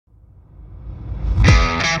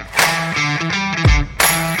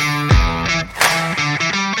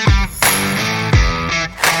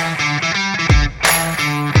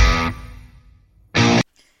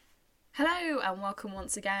welcome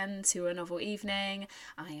once again to A Novel Evening.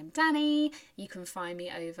 I am Danny. You can find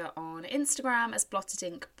me over on Instagram as Blotted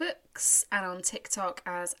Ink Books and on TikTok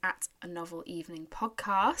as at A Novel Evening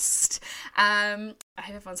Podcast. I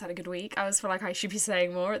hope everyone's had a good week. I always feel like I should be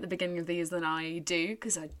saying more at the beginning of these than I do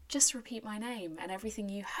because I just repeat my name and everything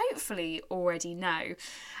you hopefully already know.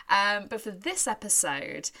 But for this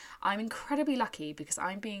episode, I'm incredibly lucky because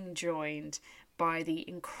I'm being joined by the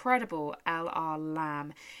incredible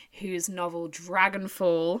L.R.Lam, whose novel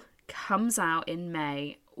Dragonfall comes out in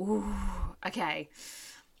May. Ooh, okay.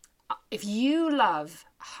 If you love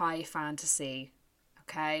high fantasy,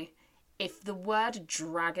 okay, if the word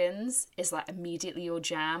dragons is like immediately your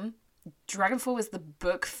jam, Dragonfall is the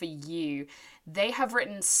book for you. They have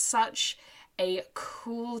written such a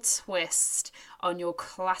cool twist on your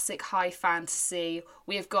classic high fantasy.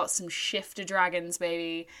 We have got some shifter dragons,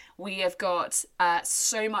 baby. We have got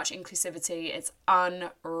so much inclusivity. It's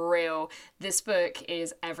unreal. This book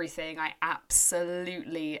is everything. I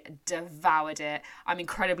absolutely devoured it. I'm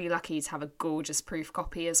incredibly lucky to have a gorgeous proof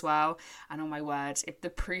copy as well. And oh my word, if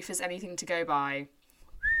the proof is anything to go by,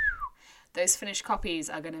 those finished copies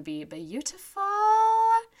are going to be beautiful.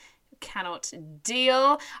 Cannot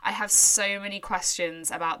deal. I have so many questions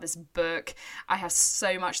about this book. I have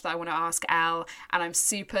so much that I want to ask Elle, and I'm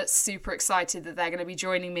super, super excited that they're going to be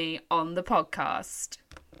joining me on the podcast.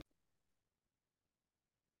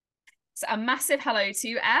 So a massive hello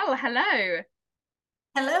to Elle. Hello.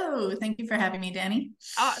 Hello. Thank you for having me, Danny.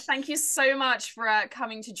 Thank you so much for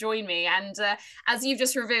coming to join me. And as you've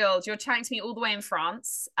just revealed, you're chatting to me all the way in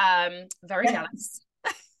France. Very jealous.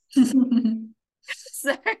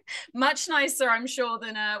 So much nicer, I'm sure,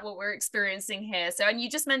 than what we're experiencing here. So, and you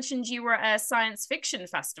just mentioned you were at a science fiction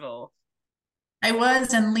festival. I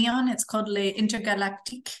was in Lyon. It's called Les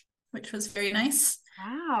Intergalactiques, which was very nice.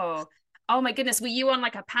 Wow. Oh my goodness. Were you on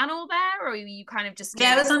like a panel there, or were you kind of just...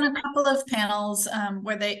 Yeah, I was on a couple of panels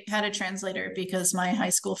where they had a translator because my high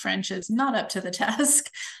school French is not up to the task.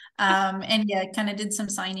 And yeah, kind of did some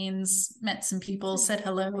signings, met some people, said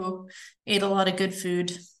hello, ate a lot of good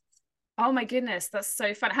food. Oh my goodness, that's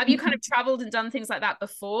so fun. Have you kind of traveled and done things like that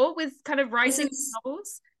before with kind of writing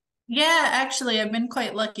novels? Yeah, actually, I've been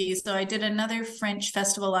quite lucky. So I did another French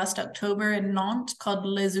festival last October in Nantes called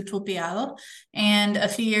Les Utopiales. And a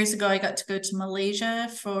few years ago, I got to go to Malaysia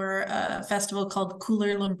for a festival called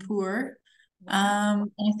Kuala Lumpur.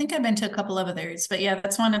 And I think I've been to a couple of others. But yeah,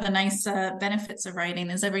 that's one of the nice benefits of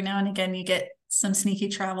writing is every now and again you get some sneaky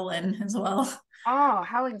travel in as well. Oh,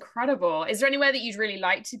 how incredible. Is there anywhere that you'd really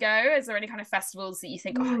like to go? Is there any kind of festivals that you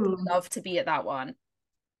think, oh, I'd love to be at that one?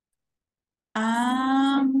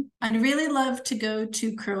 I'd really love to go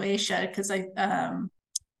to Croatia because I've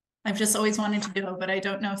just always wanted to go, but I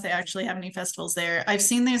don't know if they actually have any festivals there. I've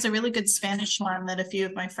seen there's a really good Spanish one that a few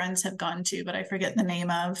of my friends have gone to, but I forget the name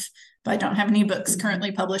of. But I don't have any books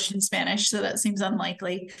currently published in Spanish, so that seems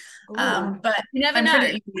unlikely. But you never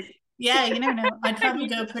know. Yeah, you never know. I'd probably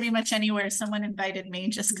go pretty much anywhere someone invited me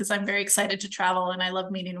just because I'm very excited to travel and I love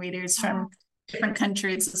meeting readers from different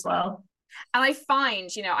countries as well. And I find,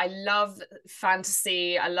 I love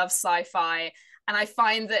fantasy, I love sci-fi, and I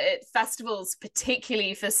find that at festivals,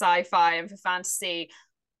 particularly for sci-fi and for fantasy,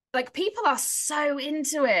 like people are so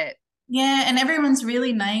into it. Yeah, and everyone's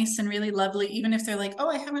really nice and really lovely, even if they're like, oh,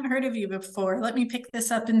 I haven't heard of you before. Let me pick this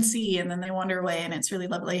up and see. And then they wander away and it's really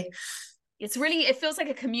lovely. It feels like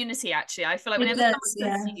a community, actually. I feel like whenever someone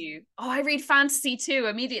says to you, oh, I read fantasy too,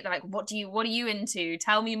 immediately like, what are you into?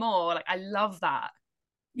 Tell me more. Like, I love that.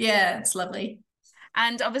 Yeah, it's lovely.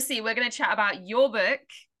 And obviously we're going to chat about your book,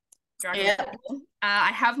 Dragonfall.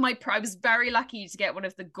 I was very lucky to get one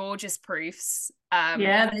of the gorgeous proofs.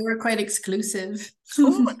 Yeah, they were quite exclusive.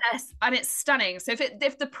 And it's stunning. So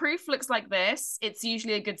if the proof looks like this, it's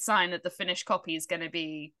usually a good sign that the finished copy is going to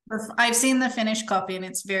be... I've seen the finished copy and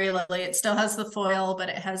it's very lovely. It still has the foil, but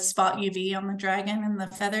it has spot UV on the dragon and the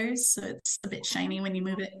feathers, so it's a bit shiny when you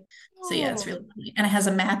move it. So yeah, it's really lovely. And it has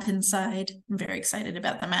a map inside. I'm very excited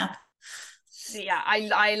about the map. Yeah,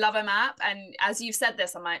 I love a map, and as you've said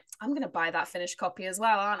this, I'm like, I'm gonna buy that finished copy as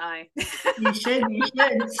well, aren't I? You should.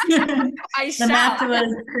 The map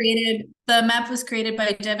was created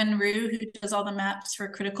by Devin Rue, who does all the maps for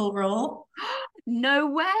Critical Role. No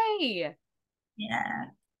way. Yeah.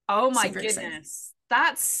 Oh my goodness. Exciting.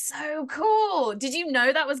 That's so cool. Did you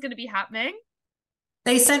know that was going to be happening?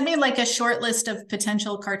 They sent me like a short list of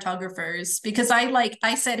potential cartographers because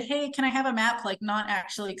I said, hey, can I have a map? Like not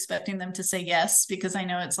actually expecting them to say yes, because I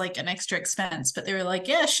know it's like an extra expense, but they were like,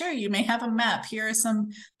 yeah, sure. You may have a map. Here are some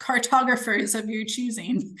cartographers of your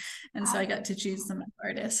choosing. And so I got to choose the map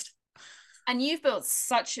artist. And you've built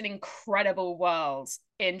such an incredible world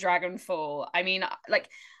in Dragonfall. I mean, like,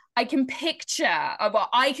 I can picture,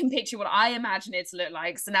 I can picture what I imagine it to look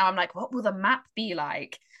like. So now I'm like, what will the map be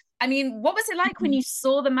like? I mean, what was it like when you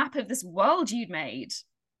saw the map of this world you'd made?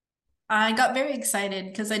 I got very excited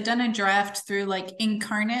because I'd done a draft through like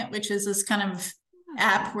Incarnate, which is this kind of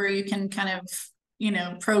app where you can kind of,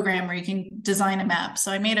 program where you can design a map.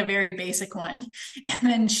 So I made a very basic one.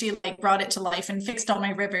 And then she like brought it to life and fixed all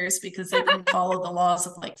my rivers because they didn't follow the laws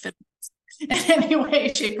of like physics in any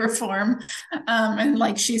way, shape, or form. And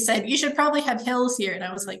like she said, you should probably have hills here. And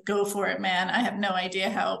I was like, go for it, man. I have no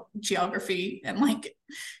idea how geography and like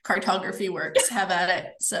cartography works. Have at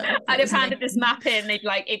it. So I'd that have was handed this map in, they'd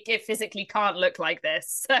like, it physically can't look like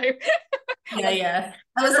this. So yeah.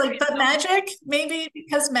 I was like, but magic? Maybe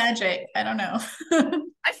because magic. I don't know.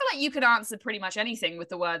 I feel like you could answer pretty much anything with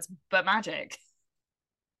the words "but magic."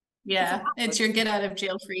 Yeah, it's your get out of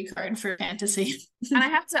jail free card for fantasy. And I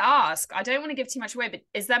have to ask, I don't want to give too much away, but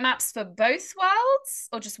is there maps for both worlds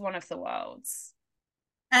or just one of the worlds?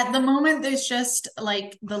 At the moment, there's just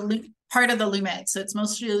like the part of the Lumet, so it's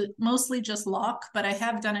mostly just Lock. But I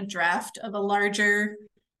have done a draft of a larger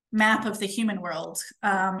map of the human world,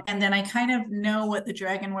 and then I kind of know what the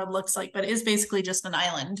dragon world looks like, but it is basically just an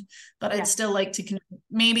island. But I'd still like to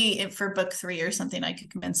maybe if for book 3 or something, I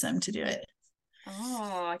could convince them to do it.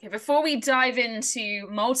 Oh, okay. Before we dive into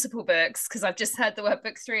multiple books, because I've just heard the word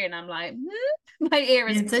book 3 and I'm like, my ear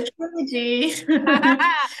is. It's a trilogy.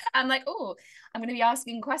 I'm like, oh, I'm going to be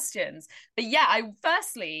asking questions. But yeah,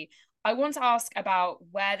 I want to ask about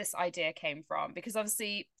where this idea came from, because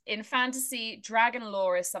obviously in fantasy, dragon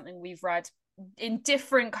lore is something we've read in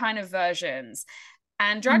different kind of versions.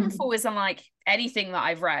 And Dragonfall is unlike anything that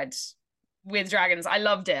I've read with dragons. I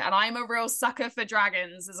loved it, and I'm a real sucker for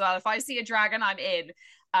dragons as well. If I see a dragon, I'm in.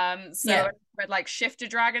 So I read like Shifter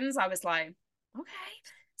Dragons. I was like, okay.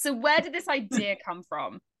 So where did this idea come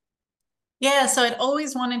from? Yeah, so I'd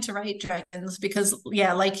always wanted to write dragons because,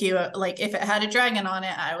 yeah, like you, like if it had a dragon on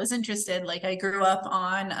it, I was interested. Like I grew up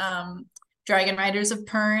on Dragon Riders of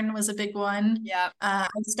Pern was a big one. Yeah. I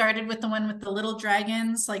started with the one with the little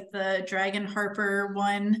dragons, like the Dragon Harper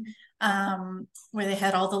one, where they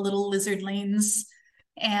had all the little lizard lanes.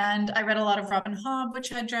 And I read a lot of Robin Hobb, which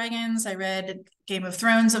had dragons. I read Game of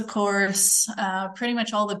Thrones, of course, pretty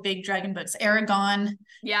much all the big dragon books. Aragon,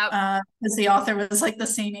 Yeah. because the author was like the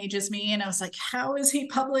same age as me. And I was like, how is he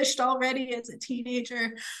published already as a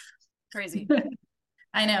teenager? Crazy.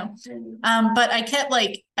 I know. But I kept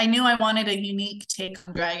like, I knew I wanted a unique take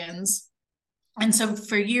on dragons. And so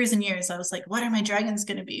for years and years, I was like, what are my dragons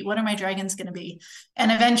going to be? What are my dragons going to be? And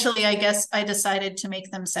eventually, I guess I decided to make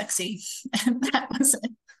them sexy. And that was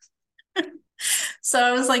it. So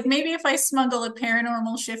I was like, maybe if I smuggle a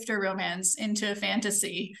paranormal shifter romance into a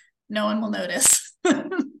fantasy, no one will notice.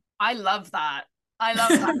 I love that. I love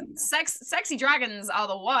that. Sexy dragons are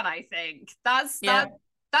the one, I think. That's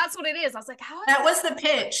what it is. I was like, how that was the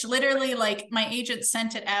pitch. Literally, like my agent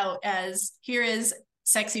sent it out as here is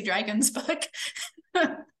Sexy Dragons book.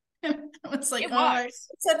 I was like, I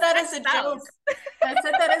said that as a joke. I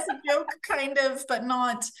said that as a joke, kind of, but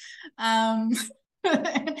not. And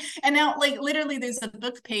now like literally there's a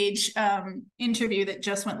book page interview that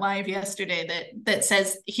just went live yesterday that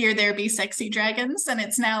says here there be sexy dragons, and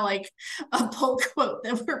it's now like a pull quote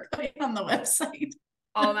that we're putting on the website.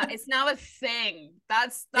 Oh man, it's now a thing.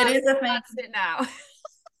 It is a thing. That's it now.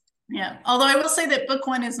 Yeah, although I will say that book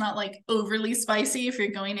 1 is not like overly spicy. If you're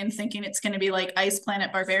going in thinking it's going to be like Ice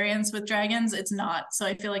Planet Barbarians with dragons, it's not. So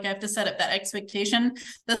I feel like I have to set up that expectation.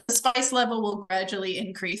 The spice level will gradually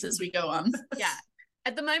increase as we go on. Yeah.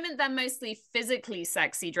 At the moment, they're mostly physically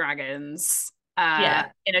sexy dragons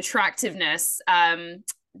in attractiveness.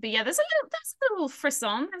 But yeah, there's a little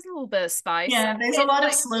frisson, there's a little bit of spice. Yeah, there's a lot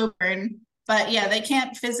of slow burn. But yeah, they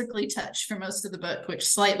can't physically touch for most of the book, which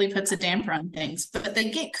slightly puts a damper on things. But they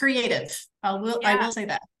get creative. I will say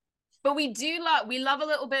that. But we love a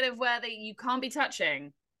little bit of where you can't be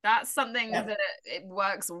touching. That's something that it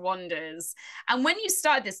works wonders. And when you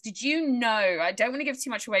started this, did you know? I don't want to give too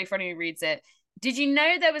much away for anyone who reads it. Did you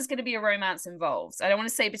know there was going to be a romance involved? I don't want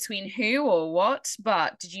to say between who or what,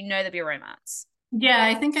 but did you know there'd be a romance? Yeah,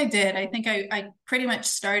 I think I did. I think I pretty much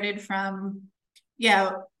started from.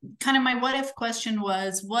 Yeah, kind of my what if question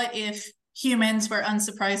was, what if humans were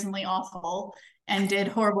unsurprisingly awful and did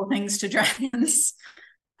horrible things to dragons?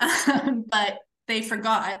 But they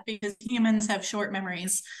forgot because humans have short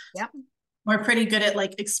memories. Yeah. We're pretty good at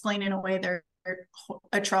like explaining away their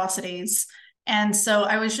atrocities. And so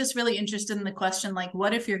I was just really interested in the question, like,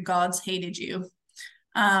 what if your gods hated you?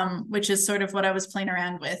 which is sort of what I was playing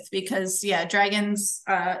around with because yeah, dragons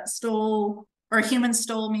stole or humans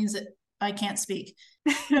stole means that I can't speak.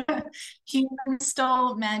 Humans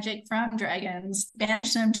stole magic from dragons,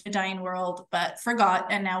 banished them to a dying world, but forgot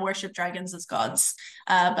and now worship dragons as gods.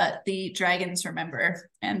 But the dragons remember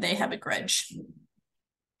and they have a grudge.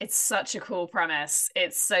 It's such a cool premise.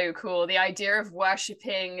 It's so cool. The idea of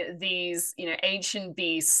worshipping these, ancient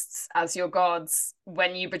beasts as your gods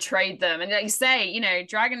when you betrayed them. And like you say,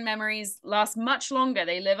 dragon memories last much longer.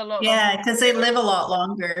 They live a lot longer. Yeah, because they live a lot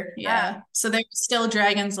longer. Yeah. Yeah. So there's still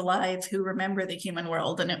dragons alive who remember the human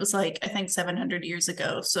world. And it was like, I think 700 years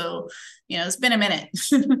ago. So, it's been a minute.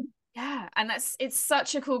 Yeah. And it's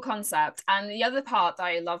such a cool concept. And the other part that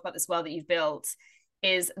I love about this world that you've built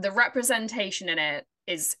is the representation in it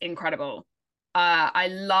is incredible. I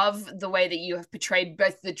love the way that you have portrayed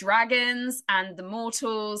both the dragons and the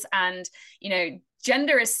mortals, and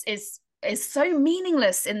gender is so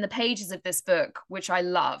meaningless in the pages of this book, which I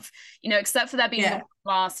love. Except for there being the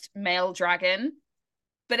last male dragon,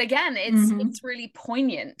 but again, it's really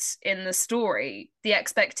poignant in the story. The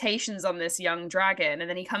expectations on this young dragon, and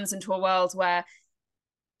then he comes into a world where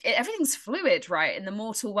everything's fluid, right? In the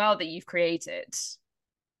mortal world that you've created.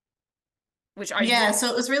 So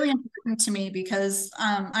it was really important to me because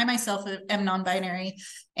I myself am non-binary,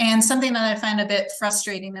 and something that I find a bit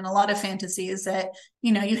frustrating in a lot of fantasy is that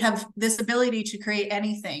you have this ability to create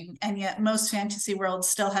anything, and yet most fantasy worlds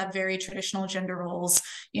still have very traditional gender roles.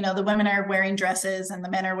 The women are wearing dresses and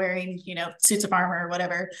the men are wearing suits of armor or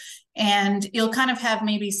whatever, and you'll kind of have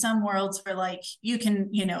maybe some worlds where like you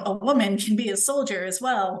can a woman can be a soldier as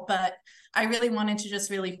well, but I really wanted to just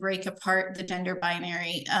really break apart the gender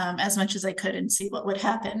binary as much as I could and see what would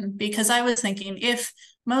happen. Because I was thinking if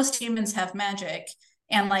most humans have magic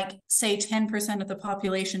and like say 10% of the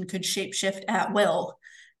population could shapeshift at will,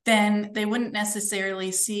 then they wouldn't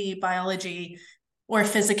necessarily see biology or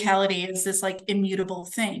physicality as this like immutable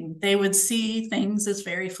thing. They would see things as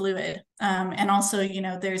very fluid. And also,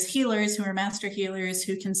 there's healers who are master healers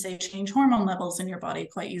who can say change hormone levels in your body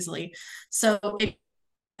quite easily. So it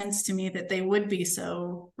to me that they would be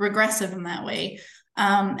so regressive in that way.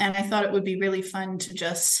 And I thought it would be really fun to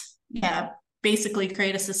just, basically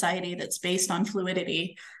create a society that's based on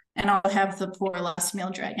fluidity. And I'll have the poor last male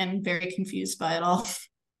dragon very confused by it all.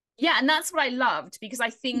 Yeah, and that's what I loved, because I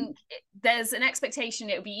think there's an expectation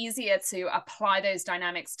it would be easier to apply those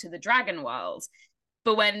dynamics to the dragon world.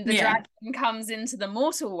 But when the dragon comes into the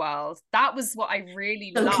mortal world, that was what I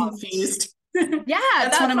really loved. Confused. Yeah,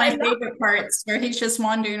 that's one of my favorite parts, where he's just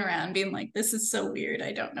wandering around being like, this is so weird,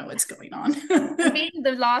 I don't know what's going on. Being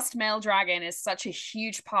the last male dragon is such a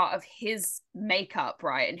huge part of his makeup,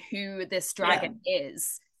 right, and who this dragon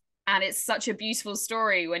is. And it's such a beautiful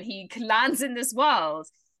story when he lands in this world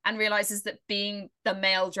and realizes that being the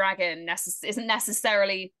male dragon isn't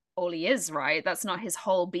necessarily all he is, right? That's not his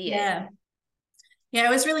whole being. I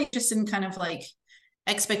was really interested in kind of like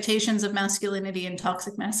expectations of masculinity and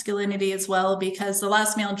toxic masculinity as well, because the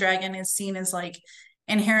last male dragon is seen as like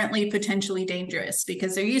inherently potentially dangerous,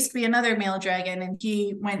 because there used to be another male dragon and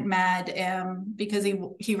he went mad because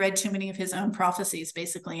he read too many of his own prophecies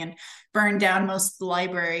basically and burned down most of the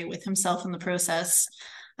library with himself in the process.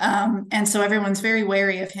 And so everyone's very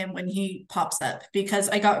wary of him when he pops up, because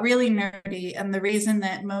I got really nerdy. And the reason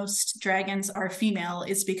that most dragons are female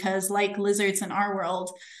is because, like lizards in our world,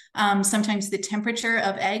 sometimes the temperature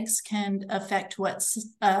of eggs can affect what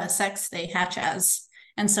sex they hatch as.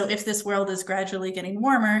 And so if this world is gradually getting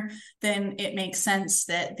warmer, then it makes sense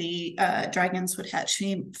that the dragons would hatch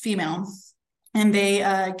female. And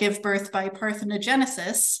they give birth by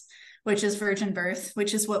parthenogenesis, which is virgin birth,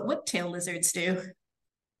 which is what whiptail lizards do.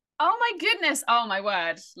 Oh my goodness. Oh my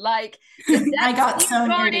word. Like I got so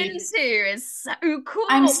nerdy. Into is so cool.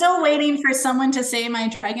 I'm still waiting for someone to say my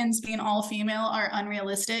dragons being all female are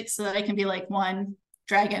unrealistic so that I can be like, 1,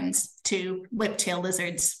 dragons, 2, whiptail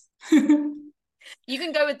lizards. You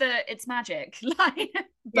can go with it's magic.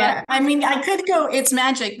 I mean, I could go it's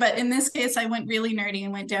magic, but in this case I went really nerdy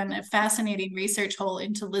and went down a fascinating research hole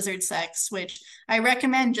into lizard sex, which I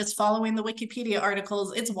recommend just following the Wikipedia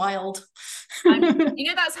articles. It's wild.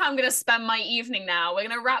 That's how I'm going to spend my evening now. We're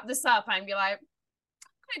going to wrap this up and be like, I'm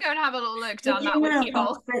going to go and have a little look down that wiki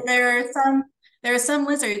hole. There are some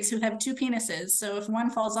lizards who have 2 penises, so if one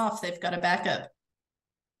falls off, they've got a backup.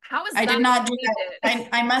 How is I did not do that.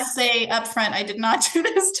 I must say up front, I did not do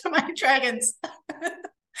this to my dragons.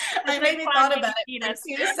 I maybe thought about it for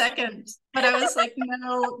 2 seconds, but I was like,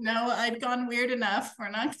 no, I've gone weird enough. We're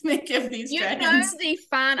not going to give these dragons. The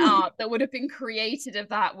fan art that would have been created of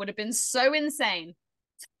that would have been so insane.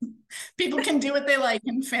 People can do what they like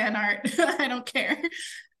in fan art. I don't care.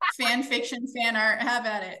 Fan fiction, fan art, have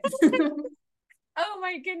at it. Oh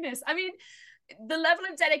my goodness. I mean, the level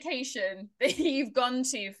of dedication that you've gone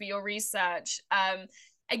to for your research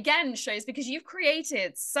again shows, because you've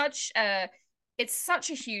created such a, it's such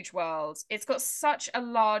a huge world. It's got such a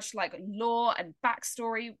large like lore and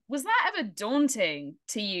backstory. Was that ever daunting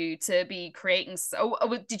to you to be creating,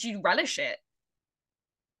 or did you relish it?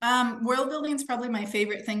 World building is probably my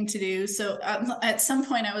favorite thing to do. So at some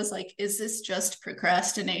point I was like, is this just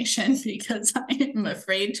procrastination? Because I'm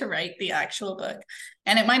afraid to write the actual book.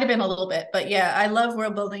 And it might have been a little bit, but yeah, I love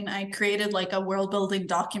world building. I created like a world building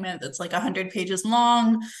document that's like 100 pages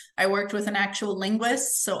long. I worked with an actual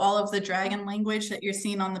linguist. So all of the dragon language that you're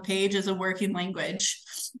seeing on the page is a working language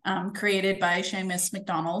created by Seamus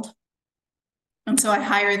McDonald. And so I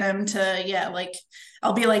hire them to, yeah, like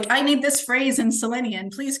I'll be like, I need this phrase in Selenium.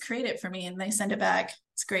 Please create it for me. And they send it back.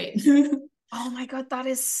 It's great. Oh my God, that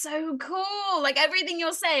is so cool. Like everything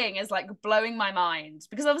you're saying is like blowing my mind,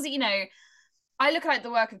 because obviously, I look at the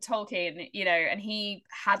work of Tolkien, and he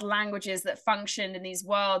had languages that functioned in these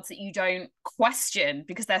worlds that you don't question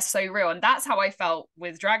because they're so real. And that's how I felt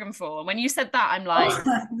with Dragonfall. And when you said that, I'm like,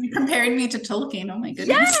 oh, you compared me to Tolkien. Oh my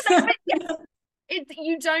yeah, goodness.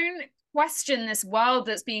 you don't question this world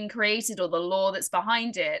that's being created or the lore that's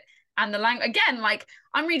behind it. And the language, again, like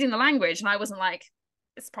I'm reading the language and I wasn't like,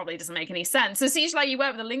 this probably doesn't make any sense. So see, like you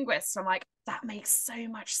work with a linguist, I'm like, that makes so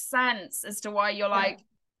much sense as to why you're like,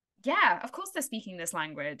 yeah, of course they're speaking this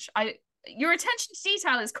language. Your attention to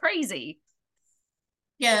detail is crazy.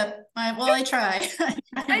 Yeah, I try.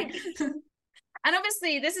 And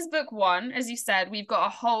obviously, this is book one. As you said, we've got a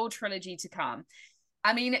whole trilogy to come.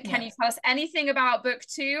 I mean, can you tell us anything about book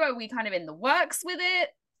two? Are we kind of in the works with it?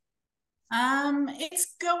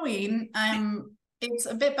 It's going. It's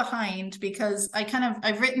a bit behind because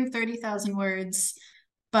I've written 30,000 words,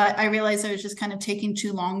 but I realized I was just kind of taking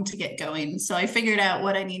too long to get going. So I figured out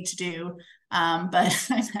what I need to do. But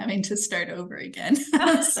I'm having to start over again.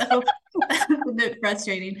 So that's a bit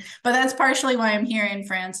frustrating. But that's partially why I'm here in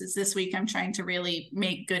France, is this week I'm trying to really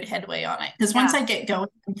make good headway on it. Because once I get going,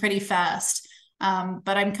 I'm pretty fast.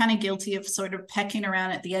 But I'm kind of guilty of sort of pecking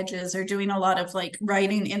around at the edges or doing a lot of like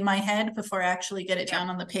writing in my head before I actually get it down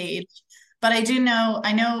on the page. But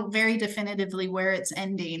I know very definitively where it's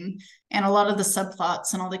ending and a lot of the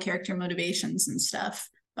subplots and all the character motivations and stuff.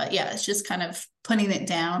 But yeah, it's just kind of putting it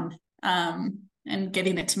down and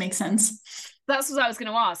getting it to make sense. That's what I was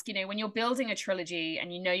going to ask. When you're building a trilogy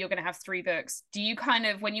and you're going to have three books, do you kind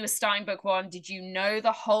of, when you were starting book one, did you know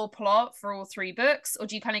the whole plot for all three books? Or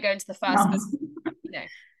do you kind of go into the first book?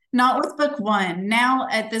 Not with book one. Now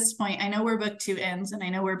at this point, I know where book two ends and I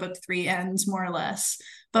know where book three ends, more or less.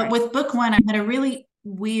 But with book one, I had a really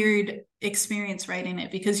weird experience writing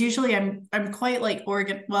it because usually I'm quite like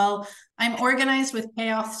I'm organized with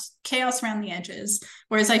chaos around the edges.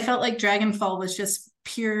 Whereas I felt like Dragonfall was just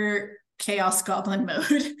pure chaos goblin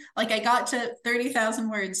mode. Like I got to 30,000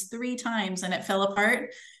 words 3 times and it fell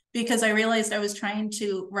apart because I realized I was trying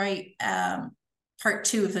to write part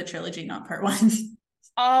 2 of the trilogy, not part 1.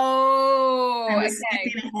 Oh, I was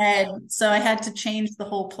skipping ahead, so I had to change the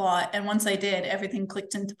whole plot. And once I did, everything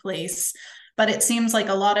clicked into place. But it seems like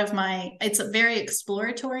a lot of it's a very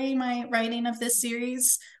exploratory, my writing of this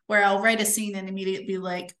series, where I'll write a scene and immediately be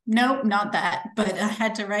like, nope, not that. But I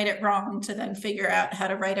had to write it wrong to then figure out how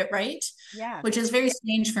to write it right. Yeah. Which is very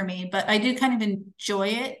strange for me, but I do kind of enjoy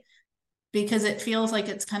it because it feels like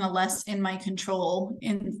it's kind of less in my control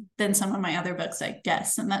than some of my other books, I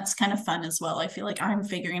guess. And that's kind of fun as well. I feel like I'm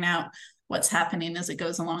figuring out what's happening as it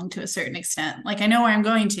goes along to a certain extent. Like I know where I'm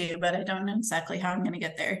going to, but I don't know exactly how I'm going to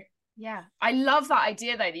get there. Yeah. I love that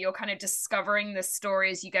idea though, that you're kind of discovering the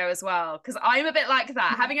story as you go as well. Because I'm a bit like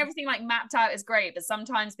that. Having everything like mapped out is great, but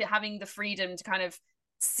sometimes having the freedom to kind of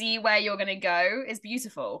see where you're going to go is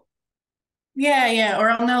beautiful. Yeah. Or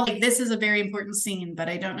I'll know like this is a very important scene, but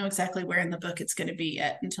I don't know exactly where in the book it's going to be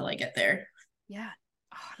yet until I get there. Yeah.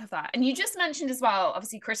 Oh, I love that. And you just mentioned as well,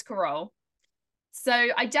 obviously, Critical Role. So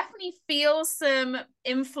I definitely feel some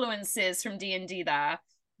influences from D&D there.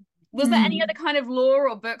 Was there any other kind of lore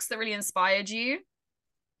or books that really inspired you?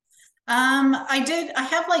 I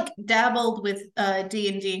have like dabbled with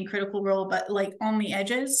D&D and Critical Role, but like on the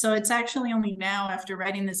edges. So it's actually only now after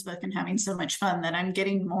writing this book and having so much fun that I'm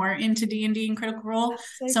getting more into D&D and Critical Role.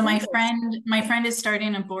 So cool. my friend is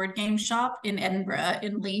starting a board game shop in Edinburgh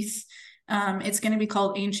in Leith. It's going to be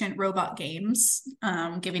called Ancient Robot Games.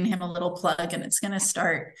 Giving him a little plug, and it's going to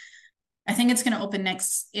start, I think it's going to open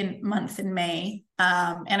next month in May.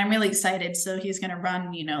 And I'm really excited. So he's going to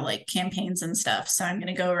run, like campaigns and stuff. So I'm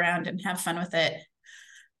going to go around and have fun with it.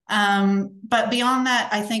 But beyond that,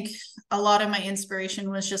 I think a lot of my inspiration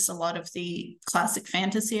was just a lot of the classic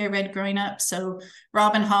fantasy I read growing up. So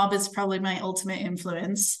Robin Hobb is probably my ultimate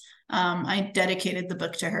influence. I dedicated the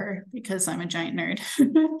book to her because I'm a giant nerd.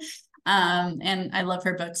 And I love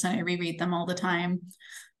her books and I reread them all the time.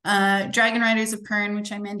 Dragon Riders of Pern,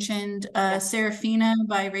 which I mentioned, Serafina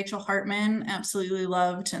by Rachel Hartman, absolutely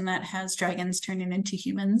loved, and that has dragons turning into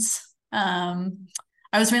humans.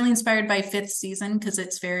 I was really inspired by fifth season because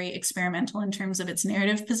it's very experimental in terms of its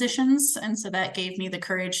narrative positions. And so that gave me the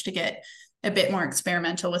courage to get a bit more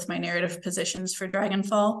experimental with my narrative positions for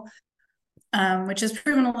Dragonfall, which has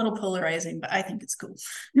proven a little polarizing, but I think it's cool.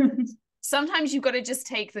 Sometimes you've got to just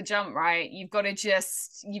take the jump, right? You've got to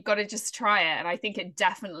just try it. And I think it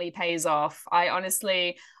definitely pays off. I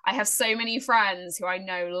have so many friends who I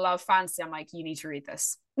know love fantasy. I'm like, you need to read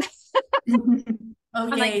this. Oh,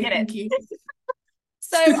 and yay, thank you.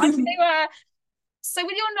 So with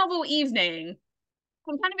your novel evening,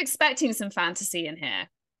 I'm kind of expecting some fantasy in here.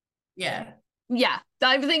 Yeah. Yeah.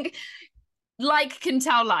 I think like can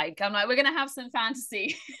tell like. I'm like, we're gonna have some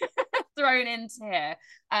fantasy thrown into here.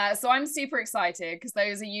 So I'm super excited because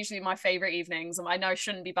those are usually my favorite evenings. And I know I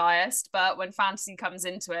shouldn't be biased, but when fantasy comes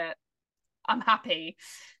into it, I'm happy.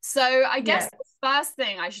 So I guess the first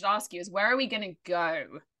thing I should ask you is where are we gonna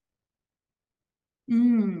go?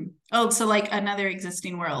 Oh, so like another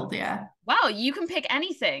existing world, yeah. Well, you can pick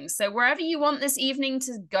anything. So wherever you want this evening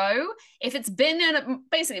to go, if it's been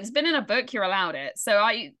in a book, you're allowed it. So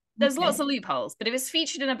there's lots of loopholes, but if it's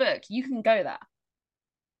featured in a book, you can go there.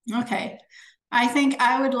 Okay. I think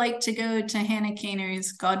I would like to go to Hannah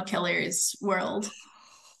Kaner's God Killer's world.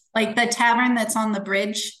 Like the tavern that's on the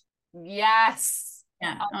bridge. Yes.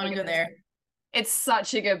 Yeah, I want to go there. It's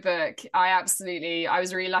such a good book. I was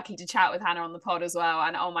really lucky to chat with Hannah on the pod as well.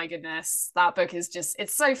 And oh my goodness, that book is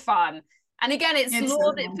it's so fun. And again, it's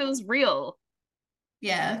lore that feels real.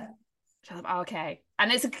 Yeah. Okay.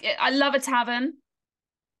 And I love a tavern.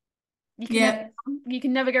 You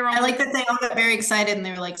can never go wrong. I like that they all got very excited and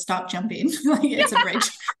they were like, stop jumping. Like it's a bridge.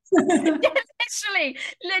 Yeah,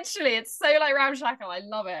 literally. It's so like ramshackle. I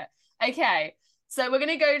love it. Okay. So we're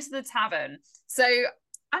gonna go to the tavern. So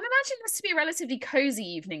I'm imagining this to be a relatively cozy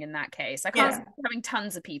evening in that case. I can't see having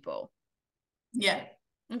tons of people. Yeah.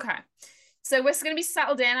 Okay. So we're going to be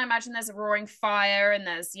settled in. I imagine there's a roaring fire and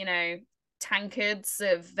there's, tankards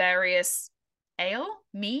of various ale,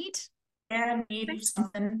 mead. Yeah, mead,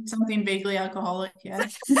 something vaguely alcoholic. Yeah.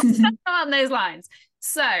 On those lines.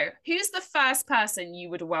 So who's the first person you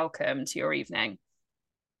would welcome to your evening?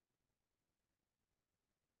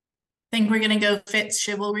 I think we're going to go Fitz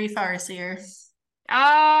Chivalry Farseer. Oh,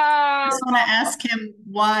 I just want to ask him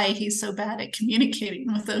why he's so bad at communicating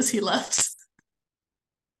with those he loves.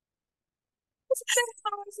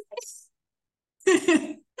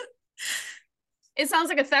 It sounds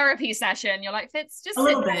like a therapy session. You're like, Fitz, just a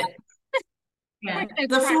little bit. Yeah,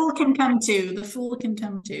 the fool can come too. The fool can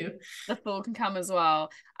come too. The fool can come as well.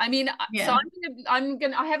 I mean, so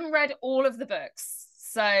I haven't read all of the books.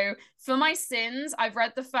 So for my sins, I've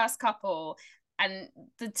read the first couple and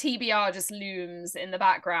the TBR just looms in the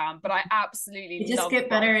background, but I absolutely just get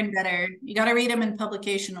better and better. You got to read them in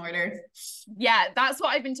publication order. Yeah, that's what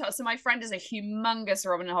I've been told. So my friend is a humongous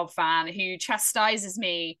Robin Hobb fan who chastises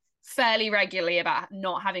me fairly regularly about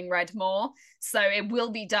not having read more. So it will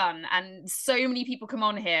be done. And so many people come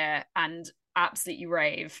on here and absolutely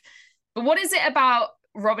rave. But what is it about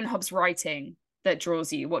Robin Hobb's writing that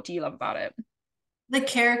draws you? What do you love about it? The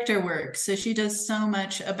character work. So she does so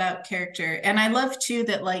much about character. And I love too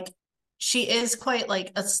that like she is quite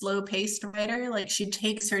like a slow-paced writer. Like she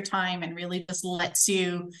takes her time and really just lets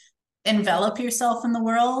you envelop yourself in the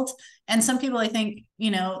world. And some people, I think,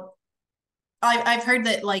 I've heard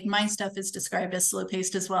that like my stuff is described as slow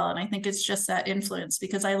paced as well. And I think it's just that influence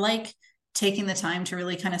because I like taking the time to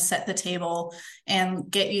really kind of set the table and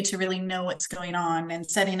get you to really know what's going on and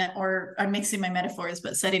setting it, or I'm mixing my metaphors,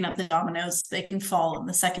 but setting up the dominoes so they can fall in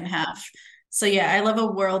the second half. So yeah, I love a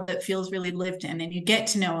world that feels really lived in and you get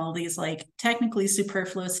to know all these like technically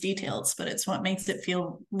superfluous details, but it's what makes it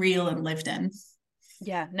feel real and lived in.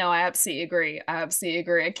 Yeah, no, I absolutely agree.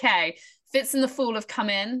 Okay. Fitz and the Fool have come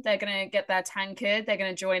in. They're going to get their tankard. They're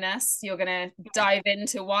going to join us. You're going to dive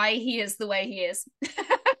into why he is the way he is.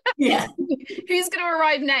 Yeah. Who's going to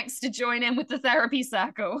arrive next to join in with the therapy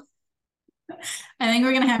circle? I think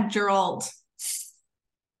we're going to have Gerald.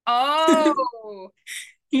 Oh.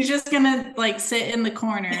 He's just going to like sit in the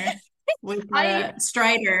corner with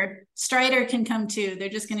Strider. Strider can come too. They're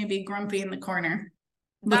just going to be grumpy in the corner,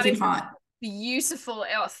 looking hot. Beautiful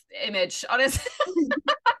image, honestly.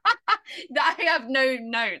 I have no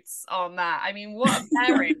notes on that. I mean, what a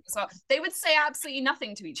pairing. So they would say absolutely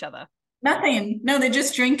nothing to each other, Nothing. No, they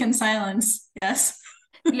just drink in silence. Yes.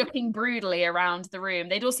 looking broodally around the room.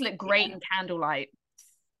 They'd also look great Yeah. in candlelight.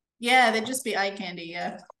 Yeah, they'd just be eye candy.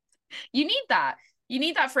 Yeah. You need that. You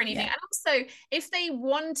need that for an evening. Yeah. And also, if they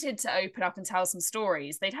wanted to open up and tell some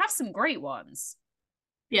stories, they'd have some great ones.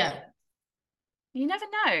 Yeah. You never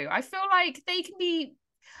know. I feel like Geralt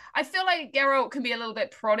can be a little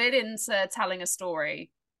bit prodded into telling a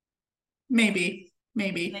story. Maybe.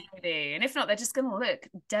 Maybe. Maybe. And if not, they're just gonna look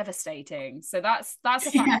devastating. So that's a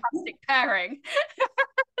Yeah. fantastic pairing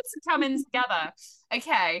to come in together.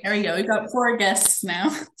 Okay. There we go. We've got 4 guests now.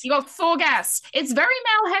 You got 4 guests. It's very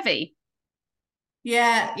male heavy.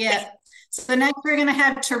 Yeah. Yeah. So next we're gonna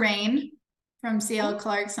have Terrain from C.L.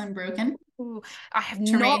 Clarke's Unbroken. Ooh, I have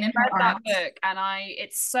not Terrain in read her that arms. book, and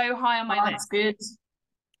it's so high on my Oh, list. it's good.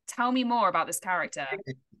 Tell me more about this character.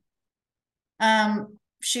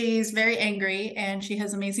 She's very angry and she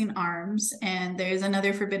has amazing arms. And there's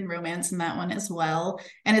another forbidden romance in that one as well.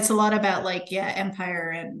 And it's a lot about like, yeah,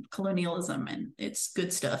 empire and colonialism, and it's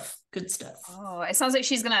good stuff. Good stuff. Oh, it sounds like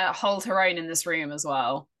she's gonna hold her own in this room as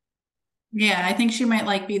well. Yeah, I think she might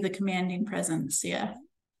like be the commanding presence. Yeah.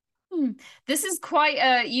 This is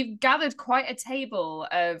quite you've gathered quite a table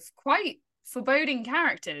of quite foreboding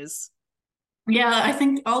characters. Yeah, I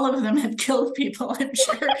think all of them have killed people, I'm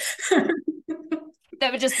sure.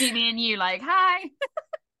 That would just be me and you, like, hi.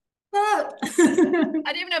 Ah. I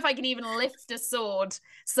don't even know if I can even lift a sword.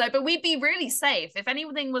 So, but we'd be really safe. If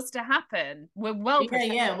anything was to happen, we're well Yeah,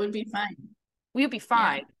 protected. yeah, it would be fine. We'll be Yeah.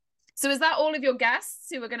 fine. So, is that all of your guests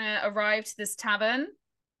who are going to arrive to this tavern?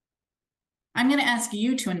 I'm going to ask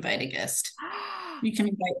you to invite a guest. You can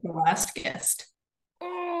invite the last guest.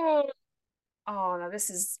 Oh, oh no, this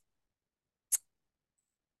is.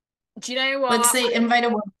 Do you know Let's what? say invite a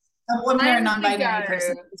woman or a I'm gonna non-binary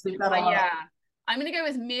person, go. because we've got a lot. Yeah, I'm gonna go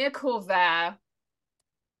with Mia Corvair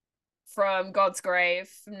from God's Grave,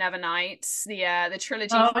 from Nevernight, the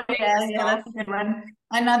trilogy Oh from yeah, Maker's yeah, Off. that's a good one.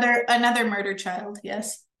 Another murder child.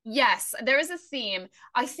 Yes. Yes, there is a theme.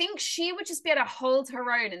 I think she would just be able to hold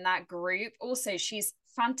her own in that group. Also, she's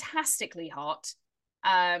fantastically hot.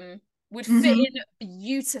 Would fit Mm-hmm. in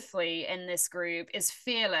beautifully in this group, is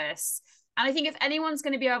fearless. And I think if anyone's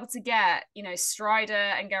going to be able to get, Strider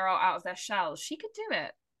and Geralt out of their shells, she could do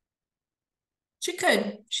it. She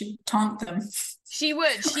could. She'd taunt them. She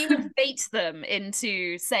would bait them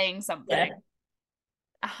into saying Yeah. something.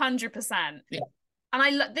 100%. Yeah.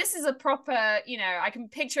 And this is a proper, I can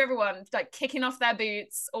picture everyone like kicking off their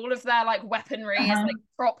boots. All of their like weaponry is Uh-huh. like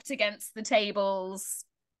propped against the tables.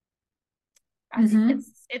 I think Mm-hmm.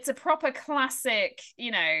 it's a proper classic,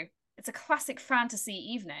 it's a classic fantasy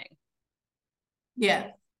evening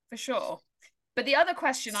Yeah. for sure. But the other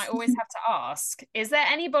question I always have to ask, is there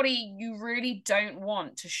anybody you really don't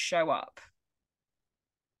want to show up?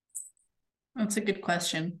 That's a good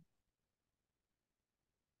question.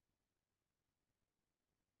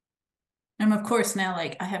 And of course now,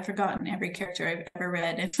 like, I have forgotten every character I've ever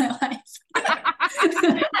read in my life.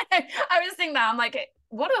 I was thinking that. I'm like,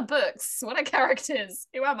 what are books? What are characters?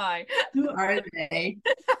 Who am I? Who are they?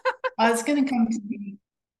 Oh, it's gonna come to me.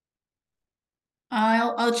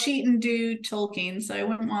 I'll cheat and do Tolkien, so I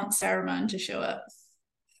wouldn't want Saruman to show up.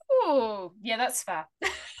 Oh, yeah, that's fair.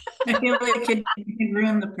 I feel like it could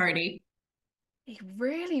ruin the party. He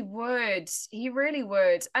really would. He really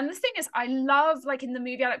would. And the thing is, I love, like, in the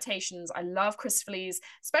movie adaptations, I love Christopher Lee's,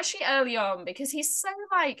 especially early on, because he's so,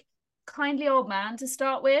 like, kindly old man to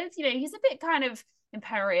start with. He's a bit kind of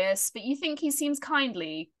imperious, but you think he seems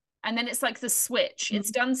kindly. And then it's like the switch.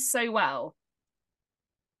 It's done so well.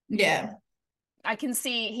 Yeah. I can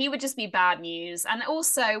see he would just be bad news. And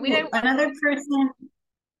also, we Ooh, don't. another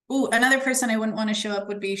person I wouldn't want to show up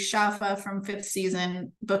would be Shafa from 5th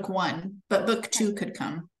season, book 1, but book 2 could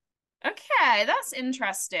come. Okay, that's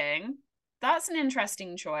interesting. That's an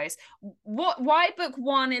interesting choice. Why book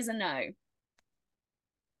 1 is a no?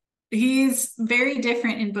 He's very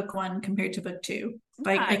different in book 1 compared to book 2.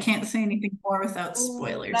 Like, I Okay. can't say anything more without Ooh, that's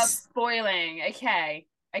spoilers. spoiling. Okay.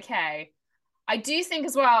 Okay. I do think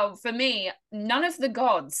as well, for me, none of the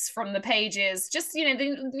gods from the pages, just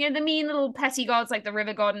the mean little petty gods like the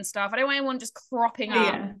river god and stuff. I don't want anyone just cropping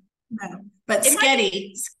up. Yeah. No. But It might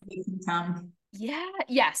be, Sketty can come. yeah,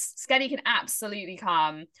 yes, Skedi can absolutely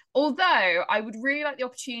come. Although I would really like the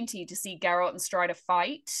opportunity to see Geralt and Strider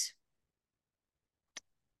fight.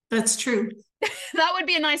 That's true. That would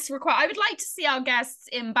be a nice request. I would like to see our guests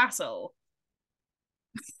in battle.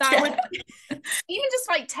 That would Yeah. even just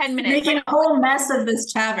like 10 minutes. Making a whole mess of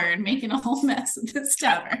this tavern, making a whole mess of this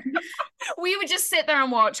tavern. We would just sit there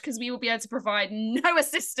and watch because we will be able to provide no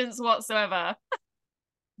assistance whatsoever.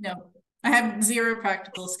 No, I have zero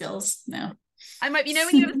practical skills. No. I might, when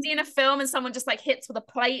you ever see in a film and someone just like hits with a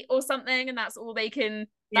plate or something, and that's all they can.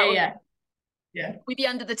 Yeah, yeah, yeah, We'd be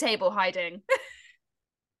under the table hiding.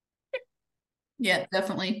 yeah,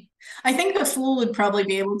 definitely. I think the fool would probably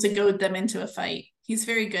be able to goad them into a fight. He's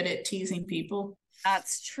very good at teasing people.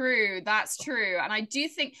 That's true. That's true. And I do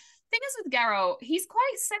think thing is with Geralt, he's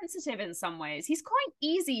quite sensitive in some ways. He's quite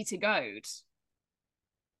easy to goad.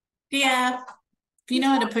 Yeah, if you He's know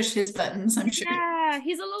how to not, push his buttons, I'm sure. yeah,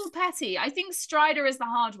 he's a little petty. I think Strider is the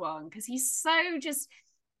hard one because he's so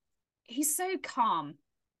calm.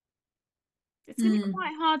 It's gonna be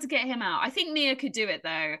quite hard to get him out. I think Mia could do it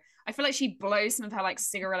though. I feel like she'd blow some of her like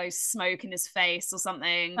cigarillo smoke in his face or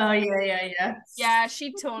something. Oh yeah, yeah, yeah. Yeah,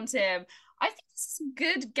 she'd taunt him. I think this is a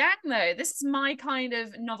good gang though. This is my kind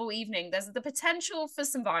of novel evening. There's the potential for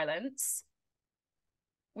some violence,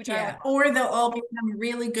 which I Yeah, or they'll all become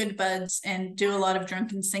really good buds and do a lot of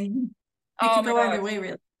drunken singing. It oh could my go either god. way,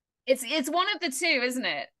 really. It's one of the two, isn't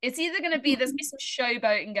it? It's either going to be there's gonna be some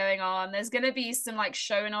showboating going on. There's going to be some like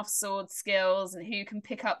showing off sword skills and who can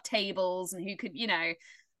pick up tables and who could,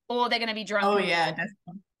 or they're going to be drunk. Oh yeah,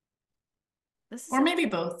 definitely. This is Or maybe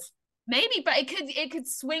both. maybe, but it could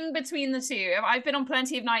swing between the two. I've been on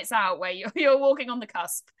plenty of nights out where you're walking on the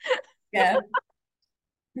cusp. Yeah,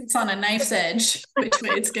 it's on a knife's edge which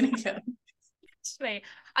way it's gonna go. Actually,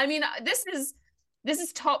 I mean, this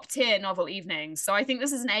is top tier novel evening, so I think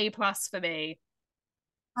this is an A+ for me.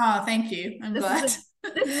 Oh, thank you. I'm This glad. is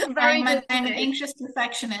this is a very good I'm an evening. anxious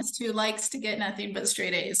perfectionist who likes to get nothing but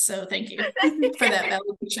straight A's. So thank you for that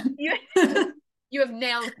validation. you you have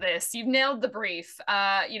nailed this. You've nailed the brief.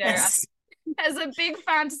 Yes. As a big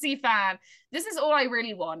fantasy fan, this is all I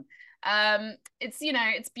really want.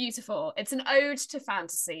 It's beautiful. It's an ode to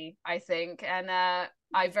fantasy, I think, and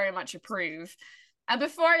I very much approve. And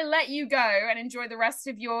before I let you go and enjoy the rest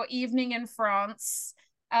of your evening in France,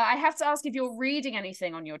 I have to ask if you're reading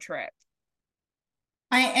anything on your trip.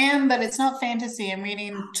 I am, but it's not fantasy. I'm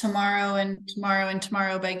reading Tomorrow and Tomorrow and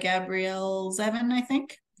Tomorrow by Gabrielle Zevin, I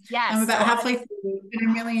think. I'm Yes, so about halfway through and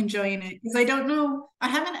I'm really enjoying it because I don't know, I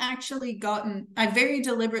haven't actually I very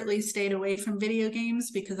deliberately stayed away from video games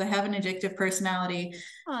because I have an addictive personality,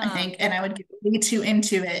 I think, and I would get way too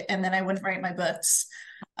into it and then I wouldn't write my books.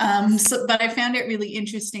 But I found it really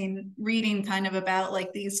interesting reading kind of about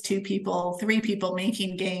like these three people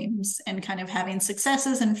making games and kind of having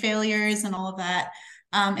successes and failures and all of that.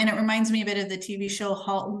 And it reminds me a bit of the TV show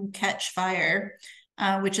 *Halt and Catch Fire*,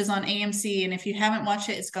 which is on AMC. And if you haven't watched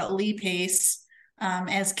it, it's got Lee Pace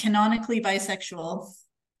as canonically bisexual.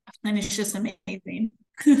 And it's just amazing.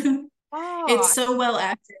 oh, It's so well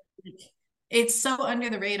acted. It's so under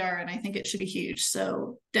the radar, and I think it should be huge.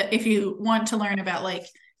 So if you want to learn about like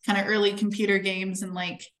kind of early computer games and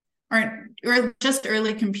like, or just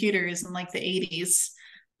early computers in like the 80s,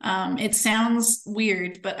 it sounds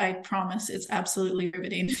weird, but I promise it's absolutely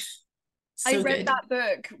riveting. I So read good. that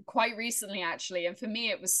book quite recently, actually, and for me,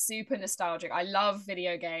 it was super nostalgic. I love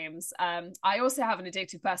video games. I also have an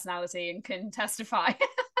addictive personality and can testify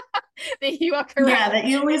that you are correct. Yeah, that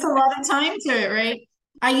you lose a lot of time to it, right?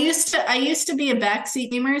 I used to be a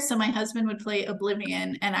backseat gamer, so my husband would play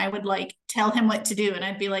Oblivion and I would like tell him what to do and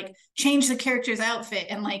I'd be like, change the character's outfit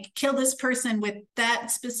and like kill this person with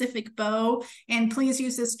that specific bow and please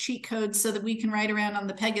use this cheat code so that we can ride around on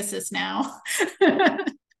the Pegasus now.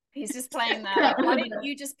 He's just playing that. Like, why don't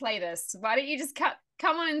you just play this? Why don't you just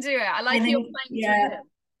come on and do it? I I like you're think, playing through yeah, him.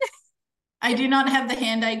 I do not have the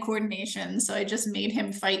hand-eye coordination, so I just made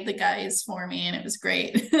him fight the guys for me and it was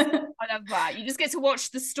great. I love that. You just get to watch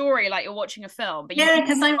the story like you're watching a film, but Yeah, you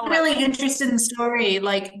because I'm control really it. interested in story.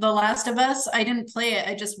 Like The Last of Us, I didn't play it.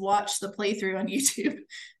 I just watched the playthrough on YouTube.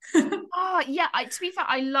 Oh yeah, to be fair,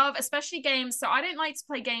 I love especially games. So I don't like to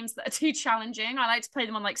play games that are too challenging. I like to play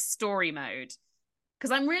them on like story mode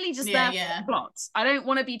because I'm really just Yeah, there for yeah. the plot. I don't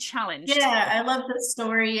want to be challenged. Yeah, I love the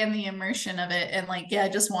story and the immersion of it and like yeah,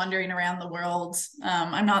 just wandering around the world.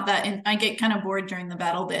 I'm not that in I get kind of bored during the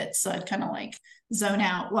battle bits, so I'd kind of like zone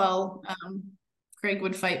out while Craig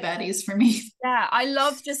would fight baddies for me. Yeah, I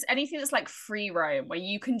love just anything that's like free roam where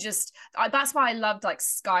you can just. That's why I loved like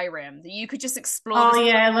Skyrim that you could just explore Oh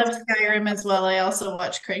this. yeah, I loved Skyrim as well. I also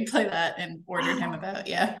watched Craig play that and ordered him Oh, about,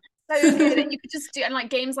 yeah. so good. And you could just do and like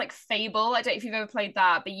games like Fable. I don't know if you've ever played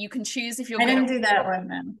that, but you can choose if you're I good at. didn't do that one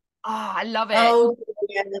then. Oh, I love it. Oh,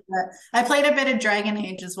 yeah, I love that. I played a bit of Dragon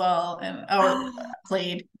Age as well, and or Oh,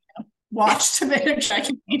 played. watched a bit of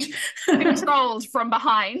Dragon Age. Controlled from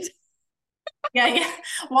behind. Yeah.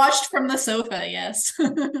 Watched from the sofa, yes.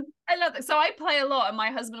 I love that. So I play a lot, and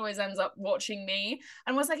my husband always ends up watching me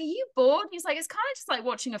and was like, "Are you bored?" He's like, "It's kind of just like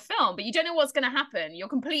watching a film, but you don't know what's going to happen. You're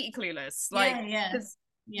completely clueless. Like, Yeah. because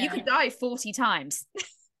you Yeah. could die 40 times."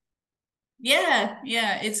 Yeah.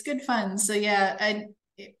 It's good fun. So yeah,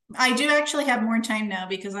 I do actually have more time now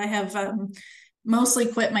because I have mostly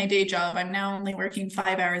quit my day job. I'm now only working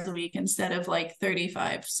 5 hours a week instead of like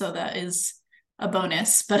 35. So that is a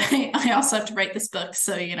bonus. But I also have to write this book.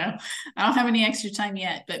 So, I don't have any extra time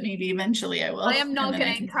yet, but maybe eventually I I will. am And not then going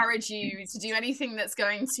I to can. encourage you to do anything that's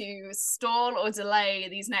going to stall or delay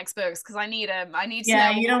these next books because I need them. I need to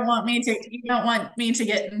Yeah, know. you don't want me to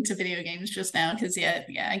get into video games just now because yeah,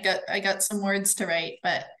 I got some words to write,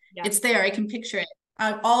 but Yeah. it's there. I can picture it.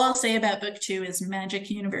 All I'll say about book two is Magic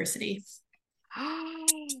University.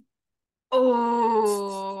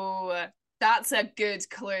 Oh, that's a good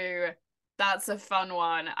clue. That's a fun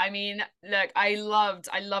one. I mean, look, I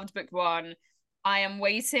loved book one. I am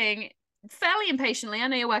waiting fairly impatiently. I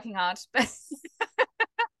know you're working hard, but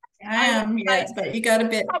I I'm am, yeah, excited. but you got a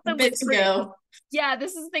bit a Problem bit with to proof. go. Yeah,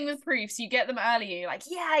 this is the thing with proofs. You get them early. You're like,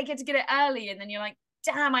 yeah, I get to get it early, and then you're like,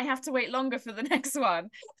 damn, I have to wait longer for the next one.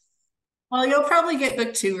 Well, you'll probably get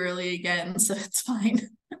book two early again, so it's fine.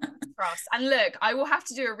 Cross. And look, I will have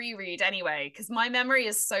to do a reread anyway because my memory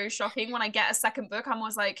is so shocking. When I get a second book, I'm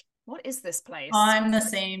always like, what is this place? I'm the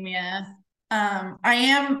same, yeah. I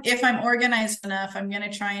am, if I'm organized enough, I'm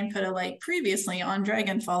gonna try and put a like previously on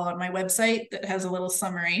Dragonfall on my website that has a little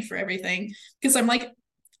summary for everything. Because I'm like,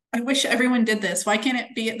 I wish everyone did this. Why can't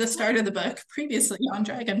it be at the start of the book, previously on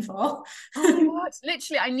Dragonfall? Oh my God.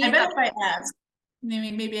 Literally, I I need bet that. if I asked,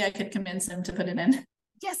 maybe I could convince him to put it in.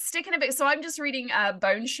 Yes, sticking a bit. So I'm just reading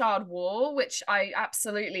Bone Shard War, which I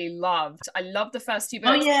absolutely loved. I loved the first two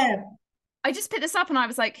Oh books. yeah. I just picked this up and I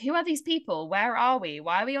was like, who are these people? Where are we?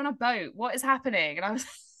 Why are we on a boat? What is happening? And I was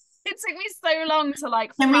it took me so long to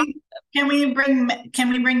like Can find. we can we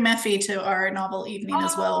bring Meffy to our novel evening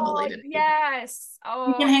as well, Oh belatedly? yes. We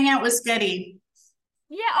Oh can hang out with Sketty.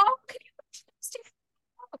 yeah. Oh, can you imagine those two?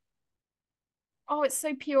 Oh, it's so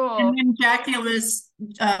And pure. then Jackulus,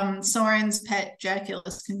 Soren's pet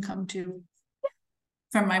Jackulus can come too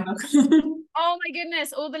from my book. Oh my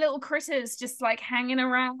goodness, all the little critters just like hanging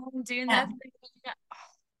around doing Yeah, their thing.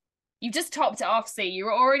 You just topped it off. See, you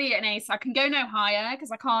were already at an ace. I can go no higher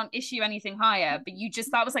because I can't issue anything higher. But you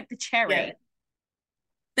just that was like the yeah. cherry.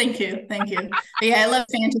 Thank you, thank you. But yeah, I love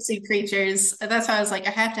fantasy creatures. That's why I was like,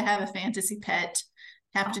 I have to have a fantasy pet.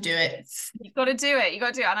 Have Oh, to do it. you've got to do it. You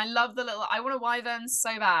got to do it. And I love the little. I want a wyvern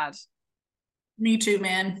so bad. Me too,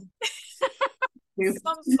 man.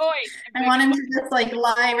 Some point, if I we're want him gonna. to just like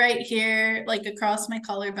lie right here, like across my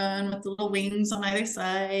collarbone with the little wings on either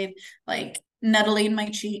side, like nuddling my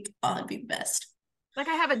cheek. Oh, it'd be the best. Like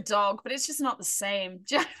I have a dog, but it's just not the same.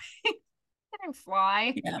 Do you know what I mean? They don't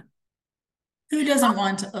fly. Yeah. Who doesn't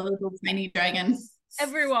want a little tiny dragon?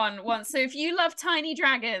 Everyone wants. So if you love tiny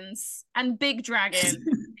dragons and big dragons,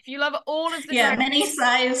 if you love all of the Yeah, dragons,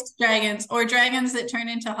 many-sized dragons or dragons that turn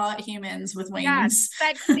into hot humans with yeah, wings.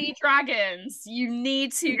 sexy dragons, you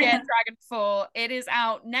need to get Yeah. Dragonfall. It is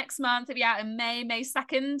out next month. It'll be out in May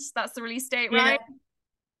 2nd. That's the release date, Yeah. right?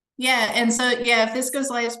 Yeah, and so yeah, if this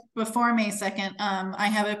goes live before May 2nd, I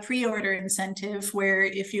have a pre-order incentive where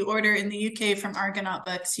if you order in the UK from Argonaut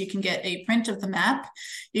Books, you can get a print of the map,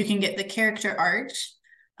 you can get the character art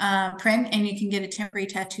print, and you can get a temporary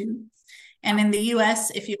tattoo. And in the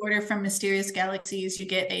US, if you order from Mysterious Galaxies, you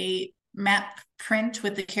get a map print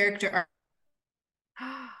with the character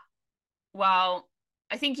Well,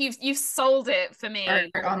 I think you've sold it for art me.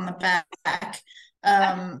 on the back.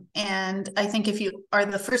 And I think if you are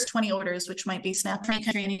the first 20 orders, which might be Snap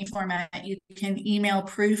country in any format, you can email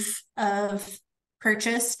proof of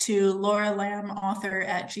purchase to L.R.Lam author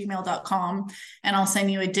at gmail.com, and I'll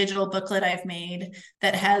send you a digital booklet I've made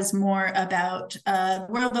that has more about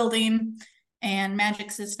world building and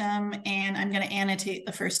magic system, and I'm going to annotate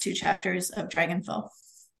the first two chapters of Dragonfall.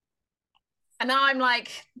 And now I'm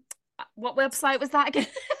like, what website was that again?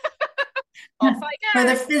 Off I For go.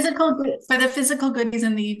 the physical goodies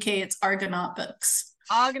in the UK, it's Argonaut Books.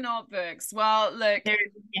 Argonaut Books. Well, look, There,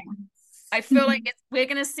 I feel like we're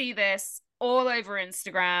gonna see this all over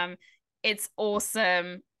Instagram. It's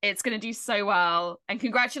awesome. It's gonna do so well. And Oh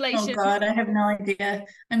congratulations. God, I have no idea.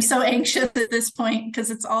 I'm so anxious at this point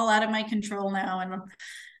because it's all out of my control now, and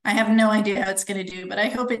I have no idea how it's going to do, but I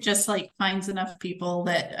hope it just like finds enough people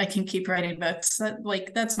that I can keep writing books.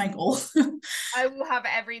 That's my goal. I will have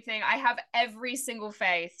everything. I have every single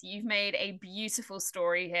faith. You've made a beautiful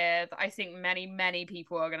story here that I think many, many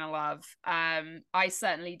people are going to love. I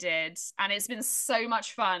certainly did. And it's been so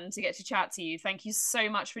much fun to get to chat to you. Thank you so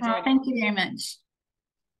much for joining. Thank you very much.